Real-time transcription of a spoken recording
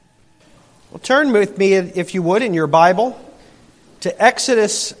Turn with me, if you would, in your Bible to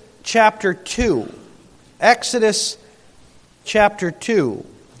Exodus chapter 2. Exodus chapter 2.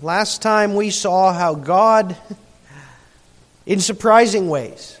 Last time we saw how God, in surprising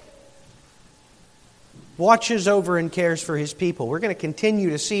ways, watches over and cares for His people. We're going to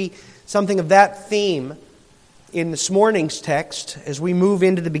continue to see something of that theme in this morning's text as we move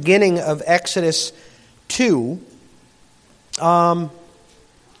into the beginning of Exodus 2.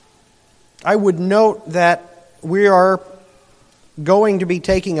 I would note that we are going to be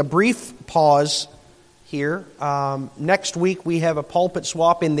taking a brief pause here. Next week we have a pulpit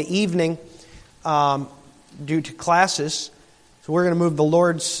swap in the evening due to classes. So we're going to move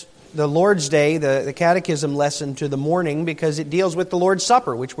the Lord's Day, the catechism lesson, to the morning because it deals with the Lord's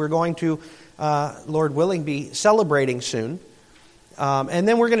Supper, which we're going to, Lord willing, be celebrating soon. And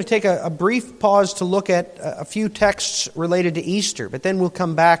then we're going to take a brief pause to look at a few texts related to Easter, but then we'll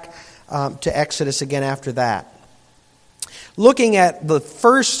come back to Exodus again after that. Looking at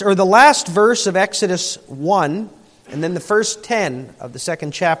the last verse of Exodus 1, and then the first 10 of the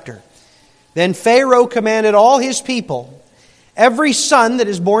second chapter. Then Pharaoh commanded all his people, "Every son that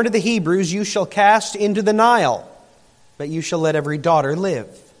is born to the Hebrews you shall cast into the Nile, but you shall let every daughter live."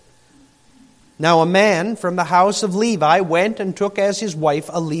 Now a man from the house of Levi went and took as his wife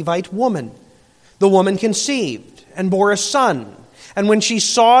a Levite woman. The woman conceived and bore a son. And when she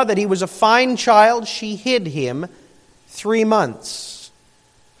saw that he was a fine child, she hid him 3 months.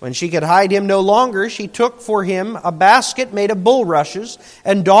 When she could hide him no longer, she took for him a basket made of bulrushes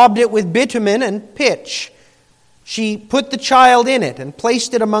and daubed it with bitumen and pitch. She put the child in it and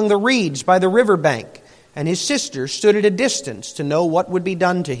placed it among the reeds by the river bank, and his sister stood at a distance to know what would be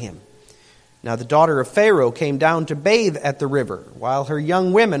done to him. Now the daughter of Pharaoh came down to bathe at the river, while her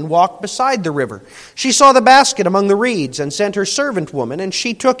young women walked beside the river. She saw the basket among the reeds, and sent her servant woman, and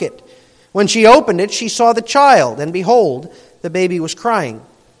she took it. When she opened it, she saw the child, and behold, the baby was crying.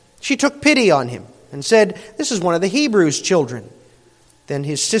 She took pity on him, and said, "This is one of the Hebrews' children." Then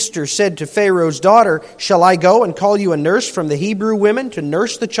his sister said to Pharaoh's daughter, "Shall I go and call you a nurse from the Hebrew women to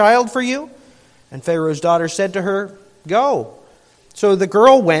nurse the child for you?" And Pharaoh's daughter said to her, "Go." So the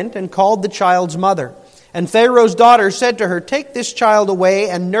girl went and called the child's mother. And Pharaoh's daughter said to her, "Take this child away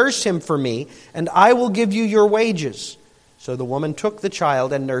and nurse him for me, and I will give you your wages." So the woman took the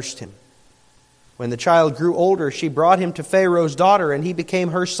child and nursed him. When the child grew older, she brought him to Pharaoh's daughter, and he became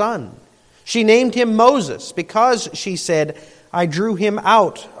her son. She named him Moses, because, she said, "I drew him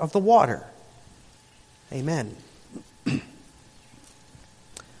out of the water." Amen.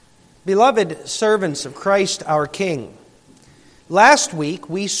 Beloved servants of Christ our King, last week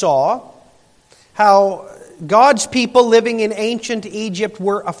we saw how God's people living in ancient Egypt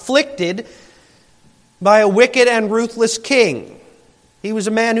were afflicted by a wicked and ruthless king. He was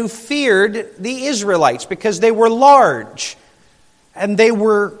a man who feared the Israelites because they were large and they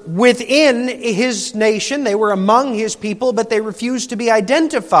were within his nation. They were among his people, but they refused to be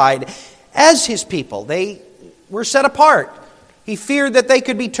identified as his people. They were set apart. He feared that they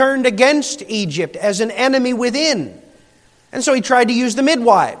could be turned against Egypt as an enemy within. And so he tried to use the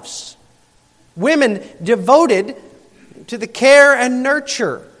midwives, women devoted to the care and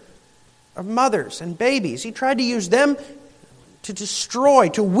nurture of mothers and babies. He tried to use them to destroy,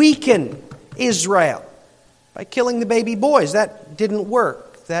 to weaken Israel by killing the baby boys. That didn't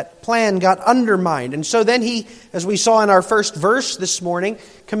work. That plan got undermined. And so then he, as we saw in our first verse this morning,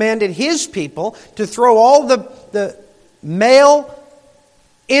 commanded his people to throw all the male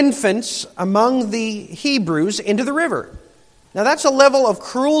infants among the Hebrews into the river. Now that's a level of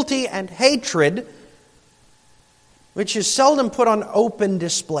cruelty and hatred which is seldom put on open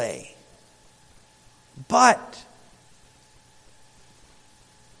display. But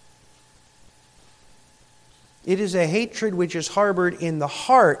it is a hatred which is harbored in the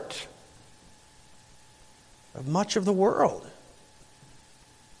heart of much of the world.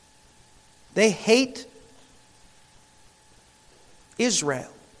 They hate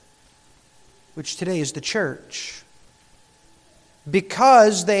Israel, which today is the church,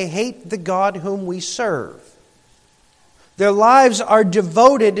 because they hate the God whom we serve. Their lives are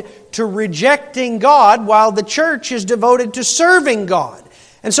devoted to rejecting God, while the church is devoted to serving God.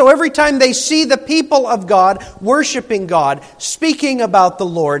 And so every time they see the people of God worshiping God, speaking about the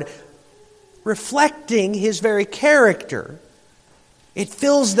Lord, reflecting His very character, it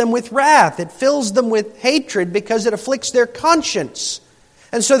fills them with wrath. It fills them with hatred because it afflicts their conscience.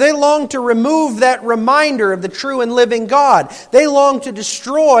 And so they long to remove that reminder of the true and living God. They long to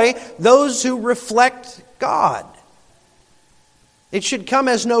destroy those who reflect God. It should come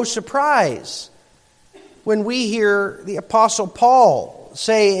as no surprise when we hear the Apostle Paul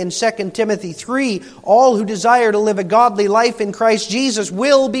say in 2 Timothy 3, all who desire to live a godly life in Christ Jesus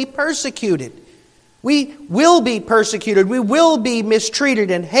will be persecuted. We will be persecuted. We will be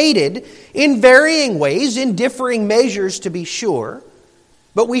mistreated and hated in varying ways, in differing measures to be sure.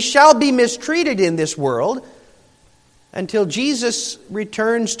 But we shall be mistreated in this world until Jesus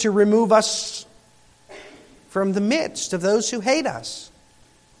returns to remove us from the midst of those who hate us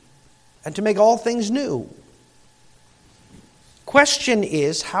and to make all things new. Question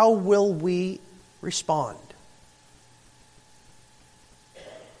is, how will we respond?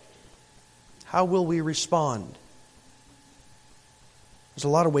 How will we respond? There's a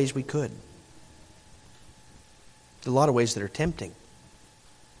lot of ways we could. There's a lot of ways that are tempting.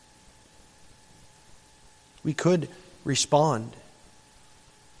 We could respond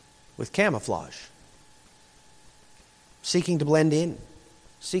with camouflage, seeking to blend in,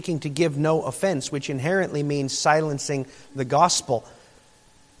 seeking to give no offense, which inherently means silencing the gospel,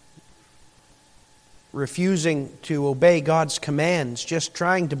 refusing to obey God's commands, just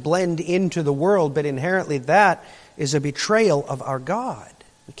trying to blend into the world, but inherently that is a betrayal of our God.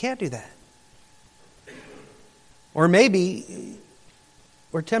 We can't do that. Or maybe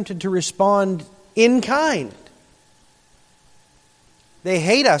we're tempted to respond in kind. They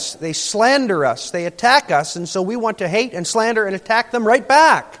hate us, they slander us, they attack us, and so we want to hate and slander and attack them right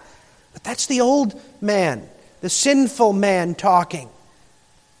back. But that's the old man, the sinful man talking.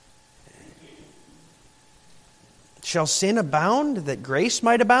 Shall sin abound that grace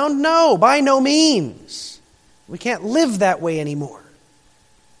might abound? No, by no means. We can't live that way anymore.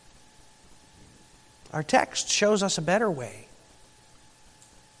 Our text shows us a better way.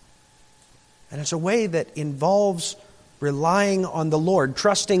 And it's a way that involves relying on the Lord,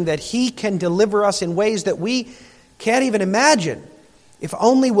 trusting that He can deliver us in ways that we can't even imagine. If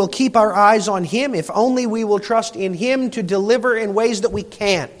only we'll keep our eyes on Him, if only we will trust in Him to deliver in ways that we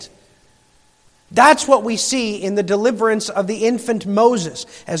can't. That's what we see in the deliverance of the infant Moses,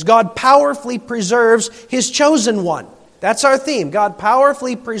 as God powerfully preserves His chosen one. That's our theme. God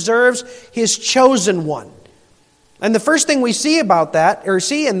powerfully preserves His chosen one. And the first thing we see about that, or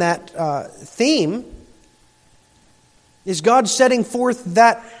see in that theme, is God setting forth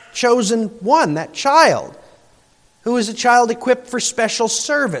that chosen one, that child, who is a child equipped for special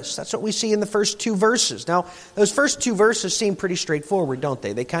service. That's what we see in the first two verses. Now, those first two verses seem pretty straightforward, don't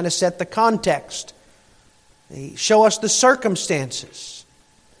they? They kind of set the context. They show us the circumstances.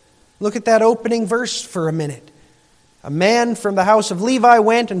 Look at that opening verse for a minute. A man from the house of Levi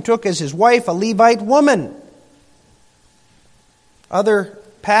went and took as his wife a Levite woman. Other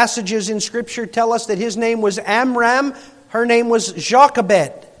passages in Scripture tell us that his name was Amram, her name was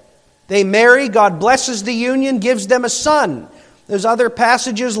Jochebed. They marry, God blesses the union, gives them a son. There's other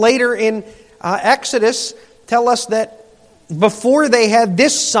passages later in Exodus tell us that before they had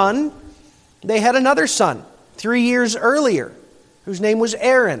this son, they had another son 3 years earlier, whose name was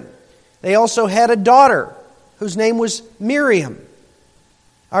Aaron. They also had a daughter whose name was Miriam.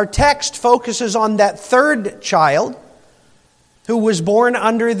 Our text focuses on that third child who was born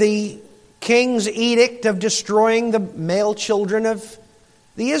under the king's edict of destroying the male children of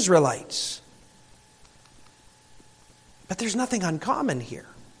the Israelites. But there's nothing uncommon here.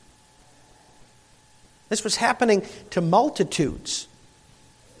 This was happening to multitudes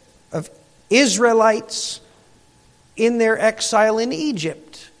of Israelites in their exile in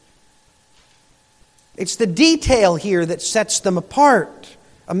Egypt. It's the detail here that sets them apart.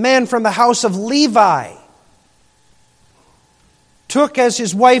 A man from the house of Levi took as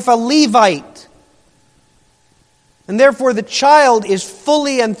his wife a Levite. And therefore the child is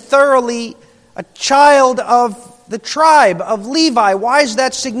fully and thoroughly a child of the tribe of Levi. Why is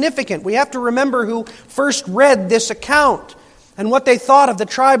that significant? We have to remember who first read this account and what they thought of the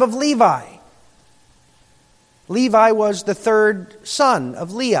tribe of Levi. Levi was the third son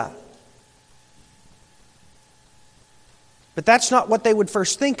of Leah. But that's not what they would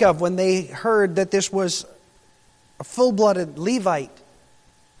first think of when they heard that this was a full-blooded Levite.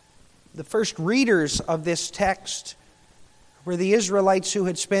 The first readers of this text were the Israelites who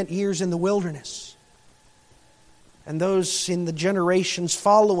had spent years in the wilderness. And those in the generations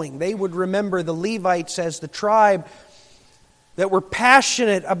following, they would remember the Levites as the tribe that were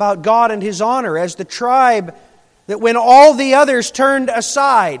passionate about God and His honor, as the tribe that when all the others turned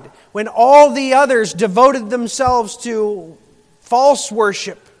aside, when all the others devoted themselves to false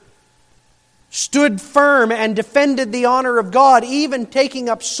worship, stood firm and defended the honor of God, even taking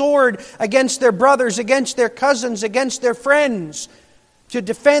up sword against their brothers, against their cousins, against their friends, to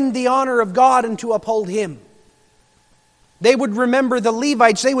defend the honor of God and to uphold Him. They would remember the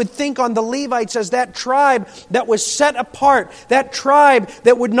Levites. They would think on the Levites as that tribe that was set apart, that tribe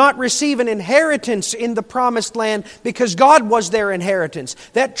that would not receive an inheritance in the promised land because God was their inheritance.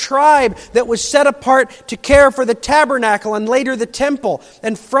 That tribe that was set apart to care for the tabernacle and later the temple,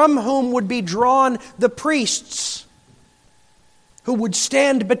 and from whom would be drawn the priests who would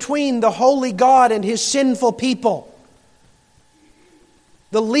stand between the holy God and His sinful people.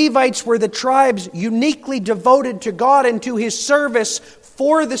 The Levites were the tribes uniquely devoted to God and to His service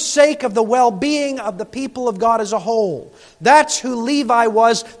for the sake of the well-being of the people of God as a whole. That's who Levi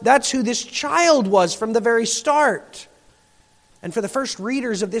was. That's who this child was from the very start. And for the first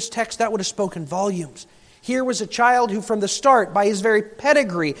readers of this text, that would have spoken volumes. Here was a child who from the start, by his very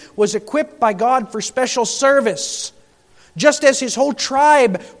pedigree, was equipped by God for special service. Just as his whole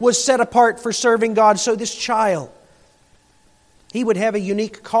tribe was set apart for serving God, so this child. He would have a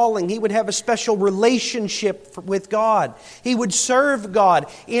unique calling. He would have a special relationship with God. He would serve God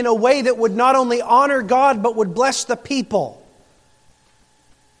in a way that would not only honor God, but would bless the people.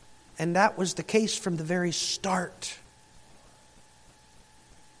 And that was the case from the very start.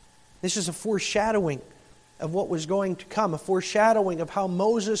 This is a foreshadowing of what was going to come, a foreshadowing of how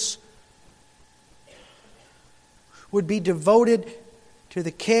Moses would be devoted to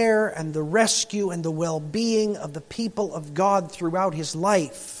the care and the rescue and the well-being of the people of God throughout his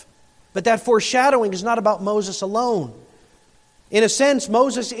life. But that foreshadowing is not about Moses alone. In a sense,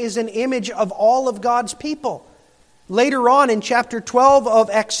 Moses is an image of all of God's people. Later on in chapter 12 of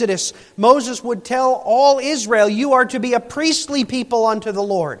Exodus, Moses would tell all Israel, "You are to be a priestly people unto the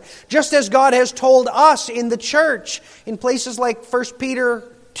Lord." Just as God has told us in the church in places like 1 Peter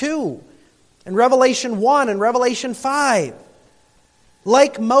 2 and Revelation 1 and Revelation 5.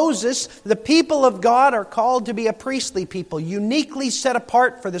 Like Moses, the people of God are called to be a priestly people, uniquely set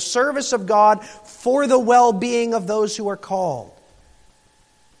apart for the service of God, for the well-being of those who are called.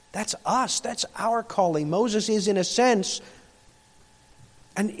 That's us. That's our calling. Moses is, in a sense,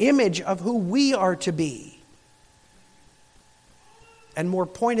 an image of who we are to be. And more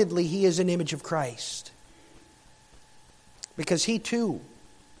pointedly, he is an image of Christ. Because he too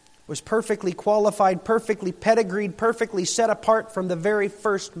was perfectly qualified, perfectly pedigreed, perfectly set apart from the very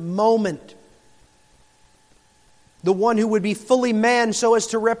first moment. The one who would be fully man so as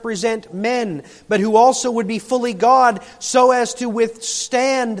to represent men, but who also would be fully God so as to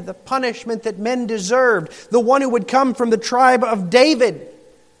withstand the punishment that men deserved. The one who would come from the tribe of David,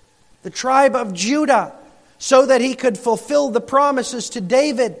 the tribe of Judah, so that he could fulfill the promises to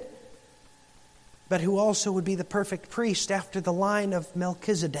David, but who also would be the perfect priest after the line of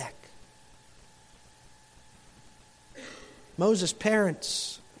Melchizedek. Moses'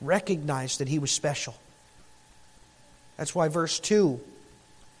 parents recognized that he was special. That's why verse 2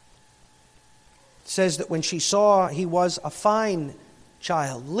 says that when she saw he was a fine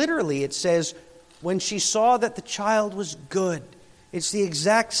child. Literally it says, when she saw that the child was good. It's the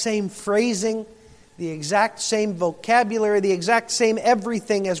exact same phrasing, the exact same vocabulary, the exact same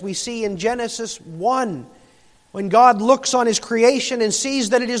everything as we see in Genesis 1. When God looks on His creation and sees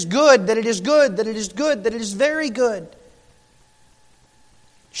that it is good, that it is good, that it is good, that it is very good.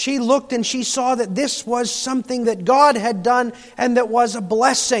 She looked and she saw that this was something that God had done and that was a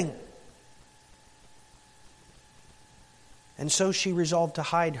blessing. And so she resolved to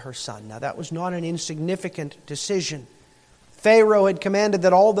hide her son. Now that was not an insignificant decision. Pharaoh had commanded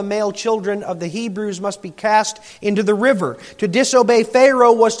that all the male children of the Hebrews must be cast into the river. To disobey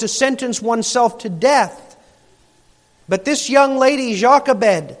Pharaoh was to sentence oneself to death. But this young lady,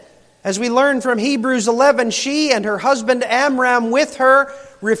 Jochebed, as we learn from Hebrews 11, she and her husband Amram with her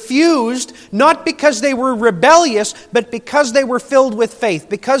refused, not because they were rebellious, but because they were filled with faith,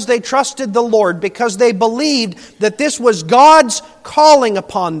 because they trusted the Lord, because they believed that this was God's calling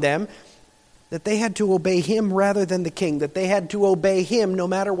upon them, that they had to obey Him rather than the king, that they had to obey Him no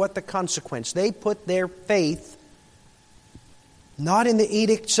matter what the consequence. They put their faith not in the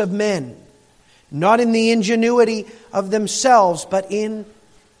edicts of men, not in the ingenuity of themselves, but in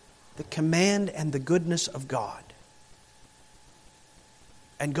the command and the goodness of God.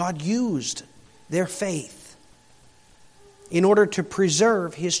 And God used their faith in order to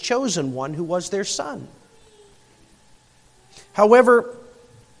preserve His chosen one who was their son. However,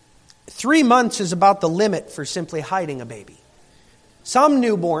 3 months is about the limit for simply hiding a baby. Some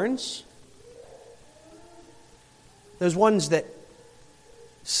newborns, those ones that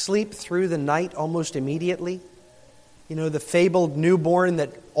sleep through the night almost immediately, you know, the fabled newborn that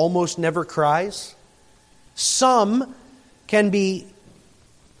almost never cries. Some can be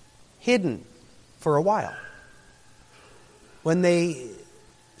hidden for a while. When they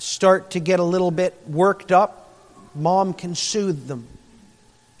start to get a little bit worked up, Mom can soothe them.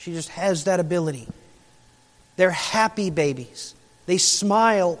 She just has that ability. They're happy babies. They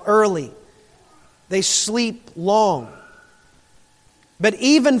smile early. They sleep long. But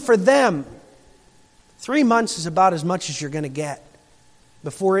even for them, 3 months is about as much as you're going to get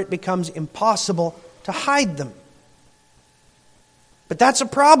before it becomes impossible to hide them. But that's a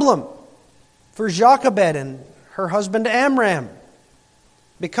problem for Jochebed and her husband Amram.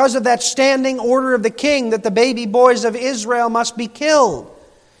 Because of that standing order of the king that the baby boys of Israel must be killed.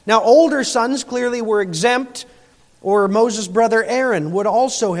 Now, older sons clearly were exempt, or Moses' brother Aaron would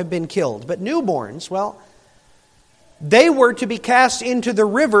also have been killed. But newborns, well, they were to be cast into the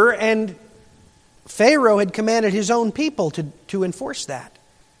river, and Pharaoh had commanded his own people to enforce that.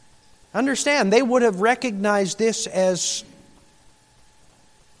 Understand, they would have recognized this as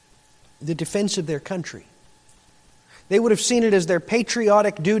the defense of their country. They would have seen it as their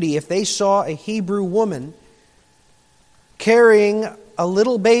patriotic duty if they saw a Hebrew woman carrying a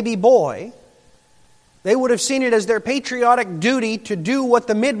little baby boy. They would have seen it as their patriotic duty to do what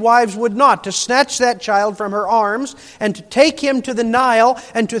the midwives would not, to snatch that child from her arms and to take him to the Nile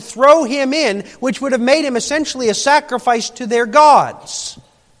and to throw him in, which would have made him essentially a sacrifice to their gods.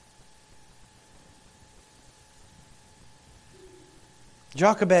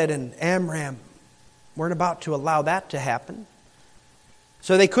 Jochebed and Amram weren't about to allow that to happen.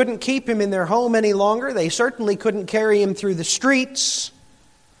 So they couldn't keep him in their home any longer. They certainly couldn't carry him through the streets.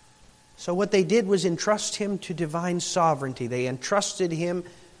 So what they did was entrust him to divine sovereignty. They entrusted him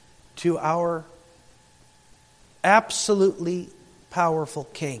to our absolutely powerful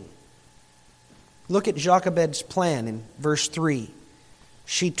king. Look at Jochebed's plan in verse 3.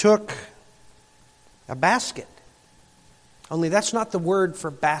 She took a basket. Only that's not the word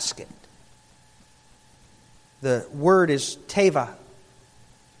for basket. The word is teva.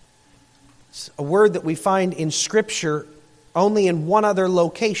 It's a word that we find in Scripture only in one other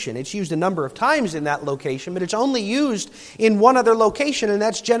location. It's used a number of times in that location, but it's only used in one other location, and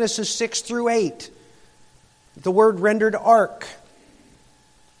that's Genesis 6 through 8. The word rendered ark.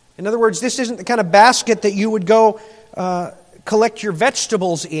 In other words, this isn't the kind of basket that you would go collect your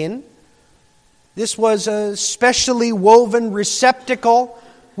vegetables in. This was a specially woven receptacle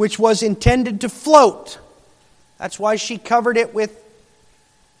which was intended to float. That's why she covered it with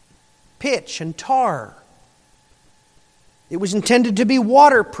pitch and tar. It was intended to be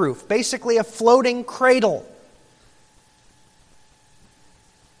waterproof, basically a floating cradle.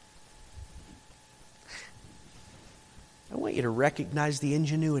 I want you to recognize the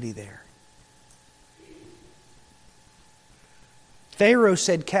ingenuity there. Pharaoh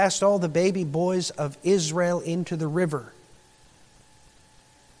said, "Cast all the baby boys of Israel into the river."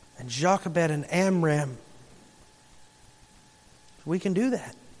 And Jochebed and Amram, we can do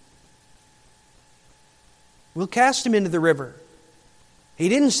that. We'll cast him into the river. He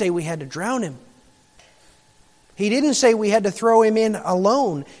didn't say we had to drown him. He didn't say we had to throw him in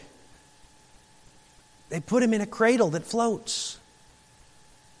alone. They put him in a cradle that floats.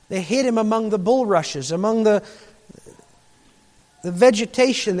 They hid him among the bulrushes, among the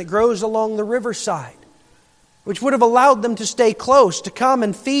vegetation that grows along the riverside, which would have allowed them to stay close, to come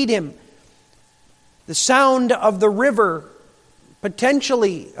and feed him. The sound of the river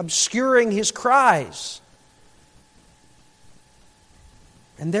potentially obscuring his cries,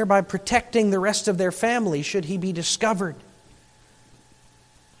 and thereby protecting the rest of their family should he be discovered.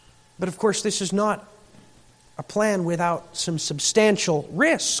 But of course, this is not a plan without some substantial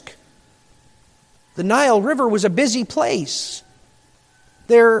risk. The Nile River was a busy place.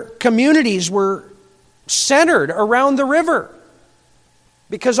 Their communities were centered around the river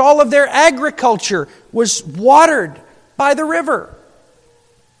because all of their agriculture was watered by the river,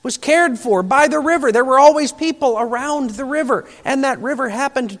 was cared for by the river. There were always people around the river, and that river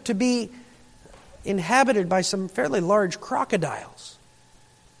happened to be inhabited by some fairly large crocodiles.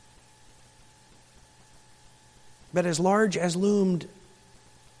 But as large as loomed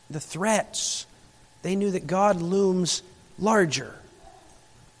the threats, they knew that God looms larger.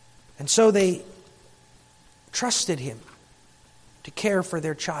 And so they trusted Him to care for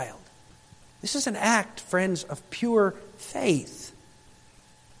their child. This is an act, friends, of pure faith.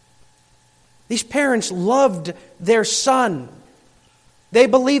 These parents loved their son. They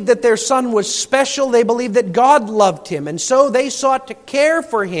believed that their son was special. They believed that God loved him. And so they sought to care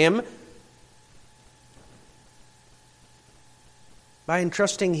for him by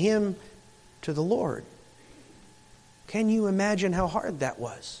entrusting him to the Lord. Can you imagine how hard that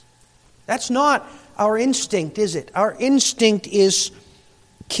was? That's not our instinct, is it? Our instinct is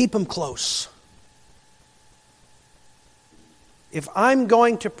keep him close. If I'm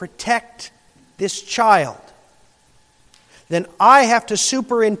going to protect this child, then I have to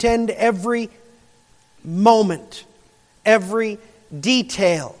superintend every moment, every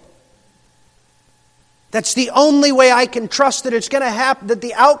detail. That's the only way I can trust that it's going to happen, that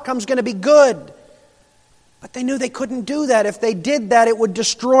the outcome's going to be good. But they knew they couldn't do that. If they did that, it would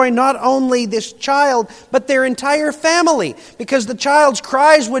destroy not only this child, but their entire family. Because the child's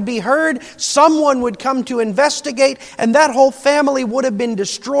cries would be heard, someone would come to investigate, and that whole family would have been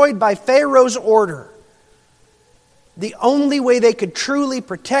destroyed by Pharaoh's order. The only way they could truly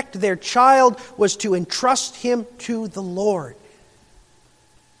protect their child was to entrust him to the Lord.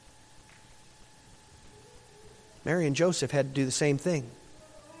 Mary and Joseph had to do the same thing,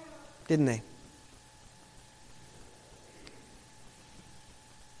 didn't they?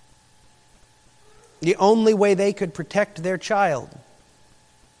 The only way they could protect their child,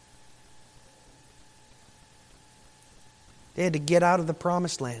 they had to get out of the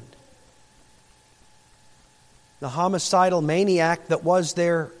promised land. The homicidal maniac that was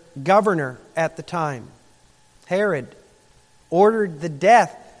their governor at the time, Herod, ordered the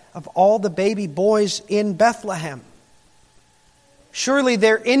death of all the baby boys in Bethlehem. Surely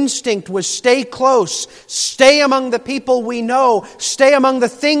their instinct was stay close, stay among the people we know, stay among the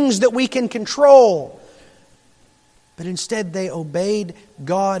things that we can control. But instead they obeyed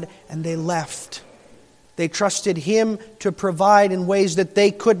God and they left. They trusted Him to provide in ways that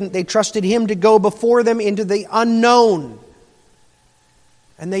they couldn't. They trusted Him to go before them into the unknown.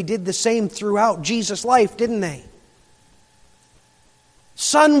 And they did the same throughout Jesus' life, didn't they?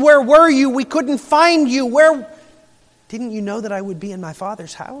 Son, where were you? We couldn't find you. Where? Didn't you know that I would be in my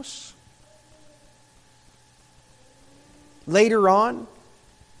Father's house? Later on,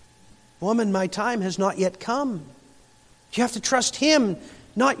 woman, my time has not yet come. You have to trust Him,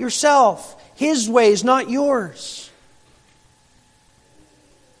 not yourself. His ways, not yours.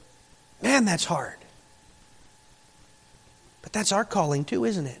 Man, that's hard. But that's our calling too,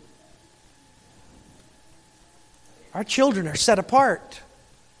 isn't it? Our children are set apart.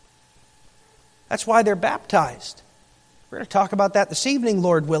 That's why they're baptized. We're going to talk about that this evening,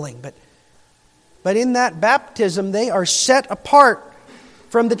 Lord willing. But in that baptism, they are set apart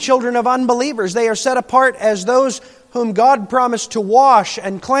from the children of unbelievers. They are set apart as those whom God promised to wash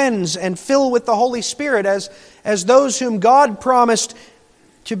and cleanse and fill with the Holy Spirit, as those whom God promised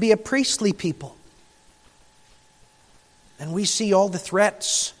to be a priestly people. And we see all the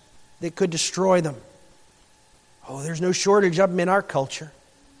threats that could destroy them. Oh, there's no shortage of them in our culture.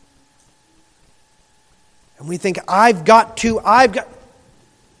 And we think, I've got. You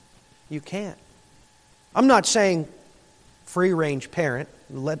can't. I'm not saying free-range parent,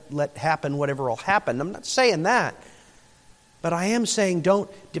 let happen whatever will happen. I'm not saying that. But I am saying don't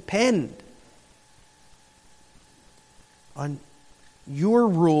depend on your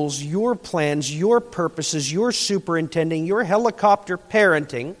rules, your plans, your purposes, your superintending, your helicopter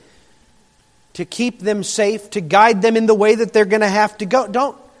parenting to keep them safe, to guide them in the way that they're going to have to go.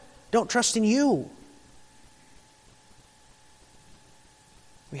 Don't trust in you.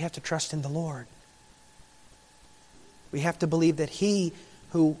 We have to trust in the Lord. We have to believe that He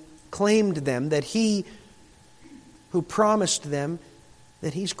who claimed them, that He who promised them,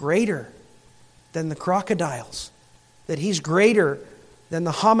 that He's greater than the crocodiles, that He's greater than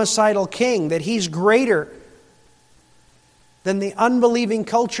the homicidal king, that He's greater than the unbelieving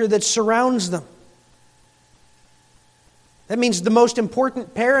culture that surrounds them. That means the most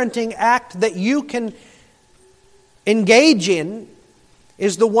important parenting act that you can engage in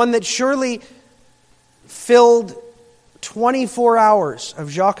is the one that surely filled 24 hours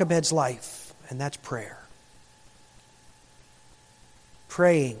of Jochebed's life, and that's prayer.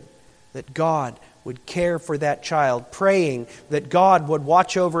 Praying that God would care for that child, praying that God would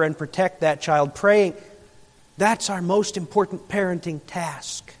watch over and protect that child, praying. That's our most important parenting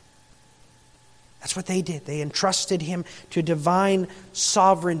task. That's what they did. They entrusted him to divine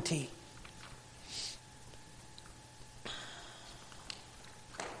sovereignty.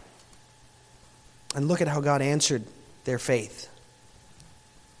 And look at how God answered their faith.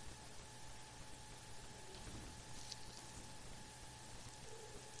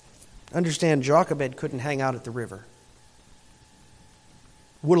 Understand, Jochebed couldn't hang out at the river.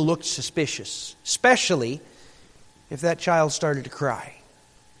 Would have looked suspicious, especially if that child started to cry.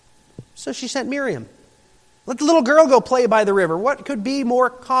 So she sent Miriam. Let the little girl go play by the river. What could be more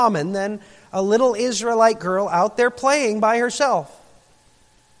common than a little Israelite girl out there playing by herself?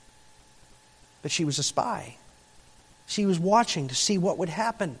 But she was a spy. She was watching to see what would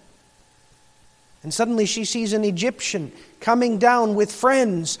happen. And suddenly she sees an Egyptian coming down with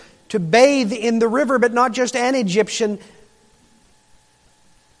friends to bathe in the river, but not just an Egyptian,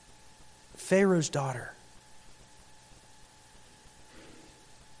 Pharaoh's daughter.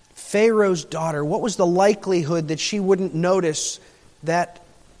 Pharaoh's daughter, what was the likelihood that she wouldn't notice that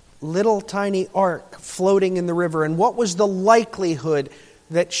little tiny ark floating in the river? And what was the likelihood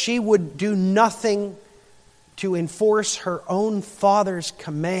that she would do nothing to enforce her own father's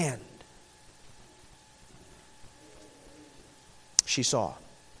command? She saw.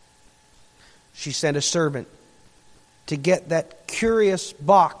 She sent a servant to get that curious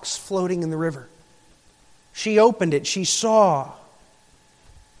box floating in the river. She opened it. She saw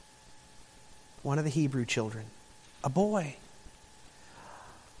one of the Hebrew children, a boy.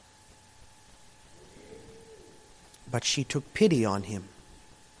 But she took pity on him.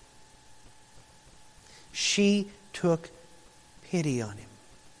 She took pity on him.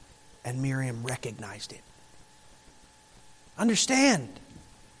 And Miriam recognized it. Understand,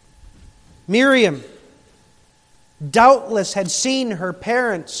 Miriam doubtless had seen her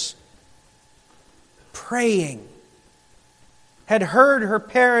parents praying, had heard her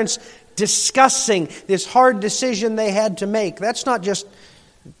parents discussing this hard decision they had to make. That's not just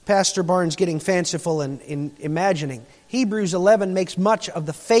Pastor Barnes getting fanciful and in imagining. Hebrews 11 makes much of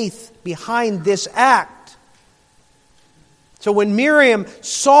the faith behind this act. So when Miriam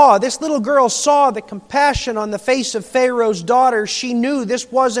saw, this little girl saw the compassion on the face of Pharaoh's daughter, she knew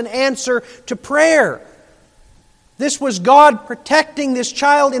this was an answer to prayer. This was God protecting this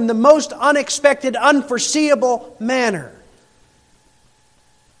child in the most unexpected, unforeseeable manner.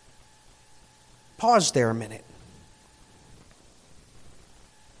 Pause there a minute.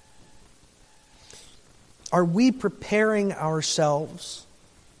 Are we preparing ourselves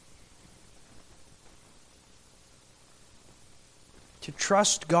to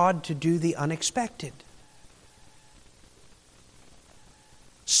trust God to do the unexpected?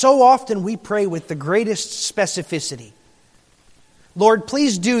 So often we pray with the greatest specificity. Lord,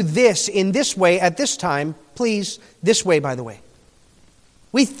 please do this in this way at this time. Please, this way, by the way.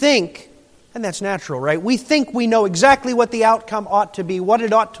 We think, and that's natural, right? We think we know exactly what the outcome ought to be, what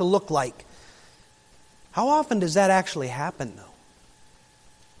it ought to look like. How often does that actually happen, though?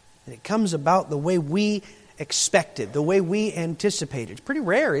 And it comes about the way we expected, the way we anticipated. It's pretty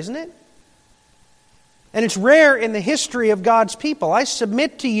rare, isn't it? And it's rare in the history of God's people. I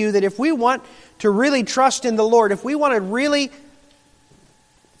submit to you that if we want to really trust in the Lord, if we want to really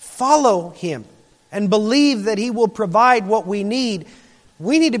follow Him and believe that He will provide what we need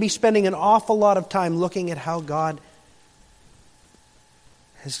to be spending an awful lot of time looking at how God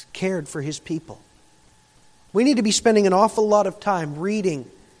has cared for His people. We need to be spending an awful lot of time reading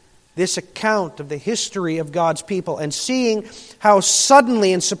this account of the history of God's people and seeing how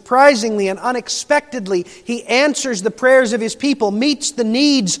suddenly and surprisingly and unexpectedly He answers the prayers of His people, meets the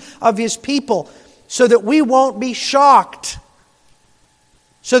needs of His people, so that we won't be shocked,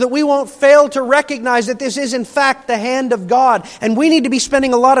 so that we won't fail to recognize that this is in fact the hand of God. And we need to be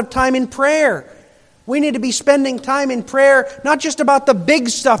spending a lot of time in prayer. We need to be spending time in prayer, not just about the big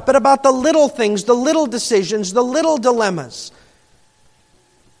stuff, but about the little things, the little decisions, the little dilemmas.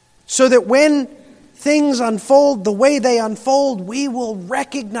 So that when things unfold the way they unfold, we will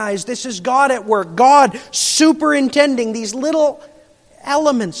recognize this is God at work, God superintending these little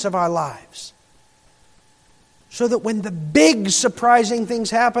elements of our lives. So that when the big surprising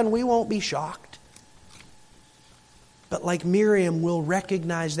things happen, we won't be shocked. But like Miriam, we'll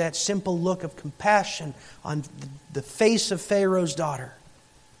recognize that simple look of compassion on the face of Pharaoh's daughter.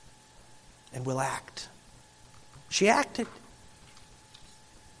 And we'll act. She acted.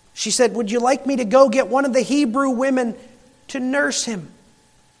 She said, "Would you like me to go get one of the Hebrew women to nurse him?"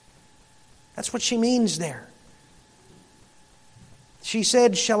 That's what she means there. She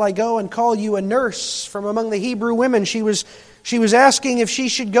said, "Shall I go and call you a nurse from among the Hebrew women?" She was asking if she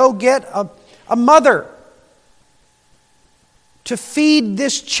should go get a mother to feed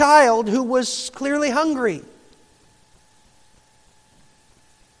this child who was clearly hungry.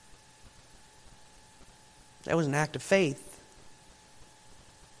 That was an act of faith.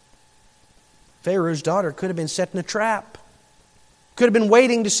 Pharaoh's daughter could have been set in a trap. Could have been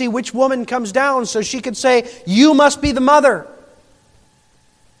waiting to see which woman comes down so she could say, "You must be the mother.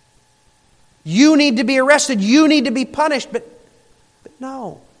 You need to be arrested. You need to be punished." But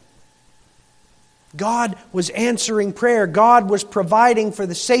no. God was answering prayer. God was providing for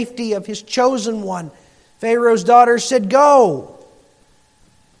the safety of His chosen one. Pharaoh's daughter said, "Go."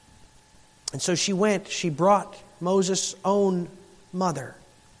 And so she went. She brought Moses' own mother.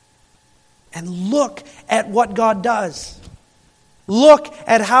 And look at what God does. Look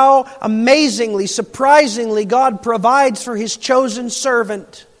at how amazingly, surprisingly God provides for His chosen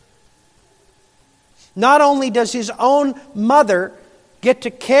servant. Not only does His own mother get to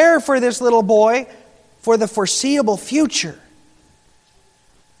care for this little boy for the foreseeable future,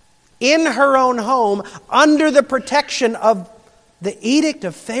 in her own home under the protection of the edict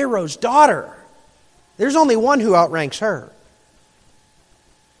of Pharaoh's daughter. There's only one who outranks her.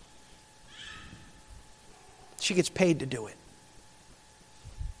 She gets paid to do it.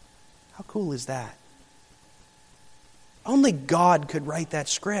 How cool is that? Only God could write that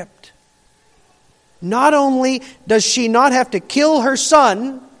script. Not only does she not have to kill her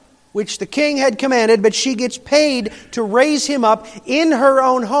son, which the king had commanded, but she gets paid to raise him up in her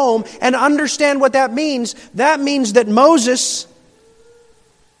own home. And understand what that means. That means that Moses,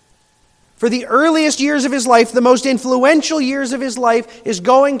 for the earliest years of his life, the most influential years of his life, is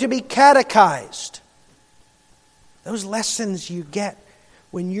going to be catechized. Those lessons you get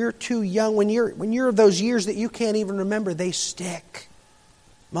when you're too young, when you're of those years that you can't even remember, they stick.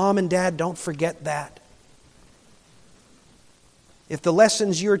 Mom and Dad, don't forget that. If the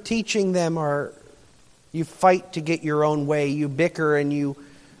lessons you're teaching them are you fight to get your own way, you bicker and you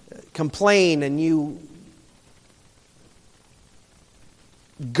complain and you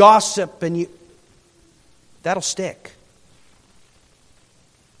gossip and that'll stick.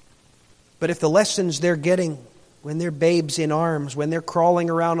 But if the lessons they're getting when they're babes in arms, when they're crawling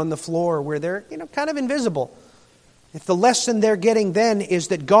around on the floor, where they're kind of invisible, if the lesson they're getting then is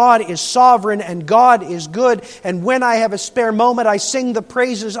that God is sovereign and God is good, and when I have a spare moment, I sing the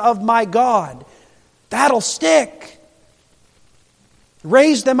praises of my God, that'll stick.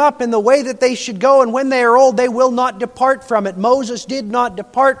 Raise them up in the way that they should go, and when they are old, they will not depart from it. Moses did not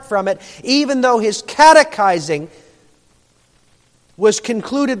depart from it, even though his catechizing was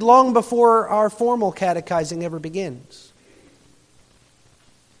concluded long before our formal catechizing ever begins.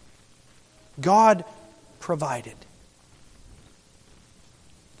 God provided.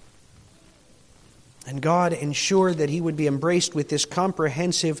 And God ensured that he would be embraced with this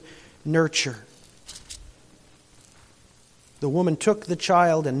comprehensive nurture. The woman took the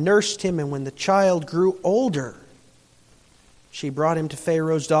child and nursed him, and when the child grew older, she brought him to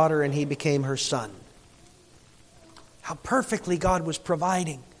Pharaoh's daughter, and he became her son. How perfectly God was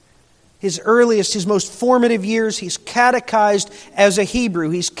providing. His earliest, his most formative years, he's catechized as a Hebrew.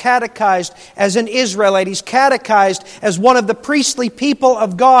 He's catechized as an Israelite. He's catechized as one of the priestly people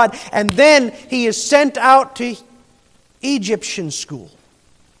of God. And then he is sent out to Egyptian school,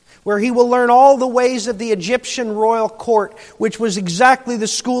 where he will learn all the ways of the Egyptian royal court, which was exactly the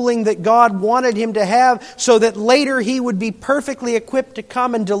schooling that God wanted him to have, so that later he would be perfectly equipped to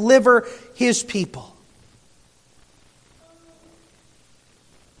come and deliver his people.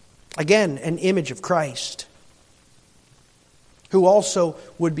 Again, an image of Christ, who also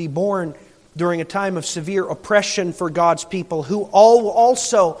would be born during a time of severe oppression for God's people, who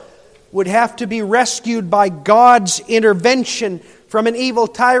also would have to be rescued by God's intervention from an evil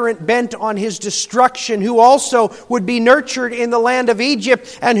tyrant bent on his destruction, who also would be nurtured in the land of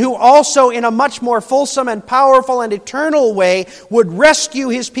Egypt, and who also in a much more fulsome and powerful and eternal way would rescue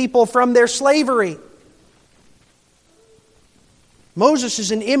his people from their slavery. Moses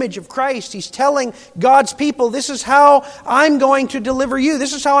is an image of Christ. He's telling God's people, this is how I'm going to deliver you.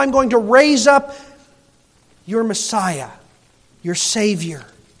 This is how I'm going to raise up your Messiah, your Savior.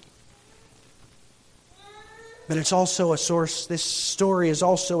 But it's also a source, this story is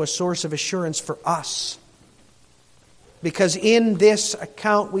also a source of assurance for us. Because in this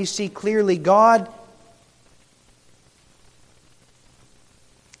account we see clearly God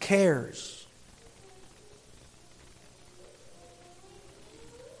cares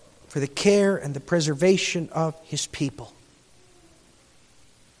for the care and the preservation of his people.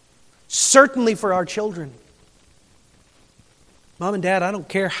 Certainly for our children. Mom and Dad, I don't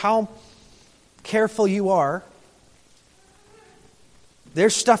care how careful you are,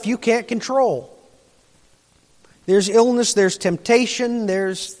 there's stuff you can't control. There's illness, there's temptation,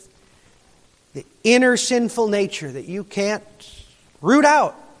 there's the inner sinful nature that you can't root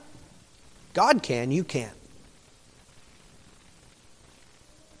out. God can, you can't.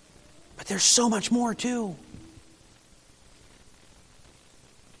 But there's so much more too.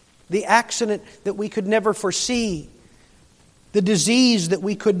 The accident that we could never foresee, the disease that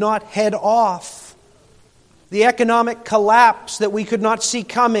we could not head off, the economic collapse that we could not see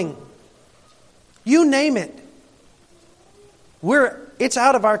coming. You name it. It's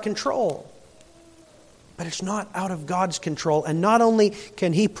out of our control. But it's not out of God's control. And not only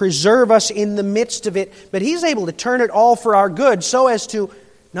can He preserve us in the midst of it, but He's able to turn it all for our good, so as to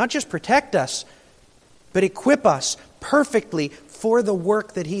not just protect us, but equip us perfectly for the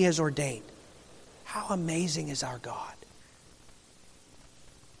work that He has ordained. How amazing is our God!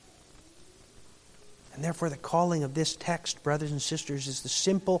 And therefore the calling of this text, brothers and sisters, is the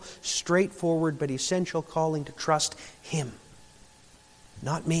simple, straightforward, but essential calling to trust Him.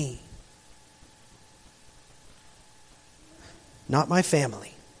 Not me. not my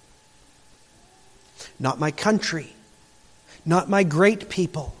family, not my country, not my great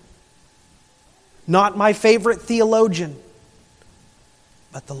people, not my favorite theologian,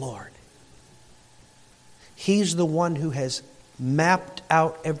 but the Lord. He's the one who has mapped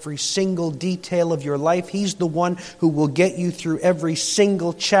out every single detail of your life. He's the one who will get you through every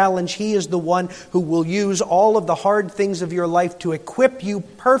single challenge. He is the one who will use all of the hard things of your life to equip you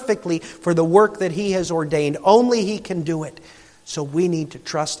perfectly for the work that He has ordained. Only He can do it. So we need to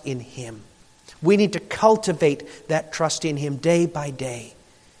trust in Him. We need to cultivate that trust in Him day by day.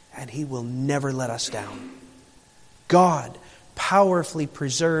 And He will never let us down. God powerfully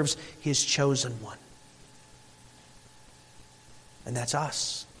preserves His chosen one. And that's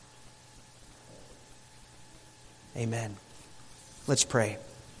us. Amen. Let's pray.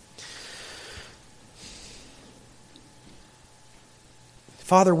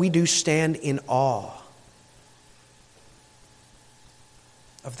 Father, we do stand in awe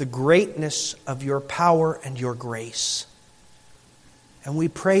of the greatness of your power and your grace. And we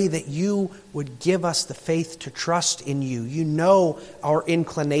pray that you would give us the faith to trust in you. You know our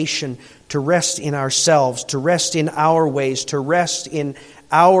inclination to rest in ourselves, to rest in our ways, to rest in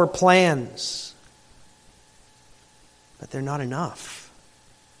our plans. But they're not enough.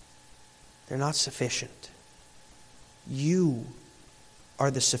 They're not sufficient. You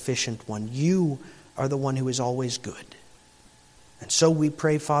are the sufficient one. You are the one who is always good. And so we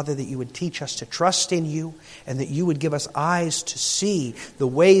pray, Father, that you would teach us to trust in you and that you would give us eyes to see the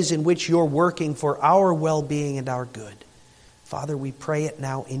ways in which you're working for our well-being and our good. Father, we pray it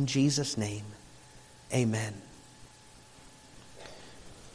now in Jesus' name. Amen.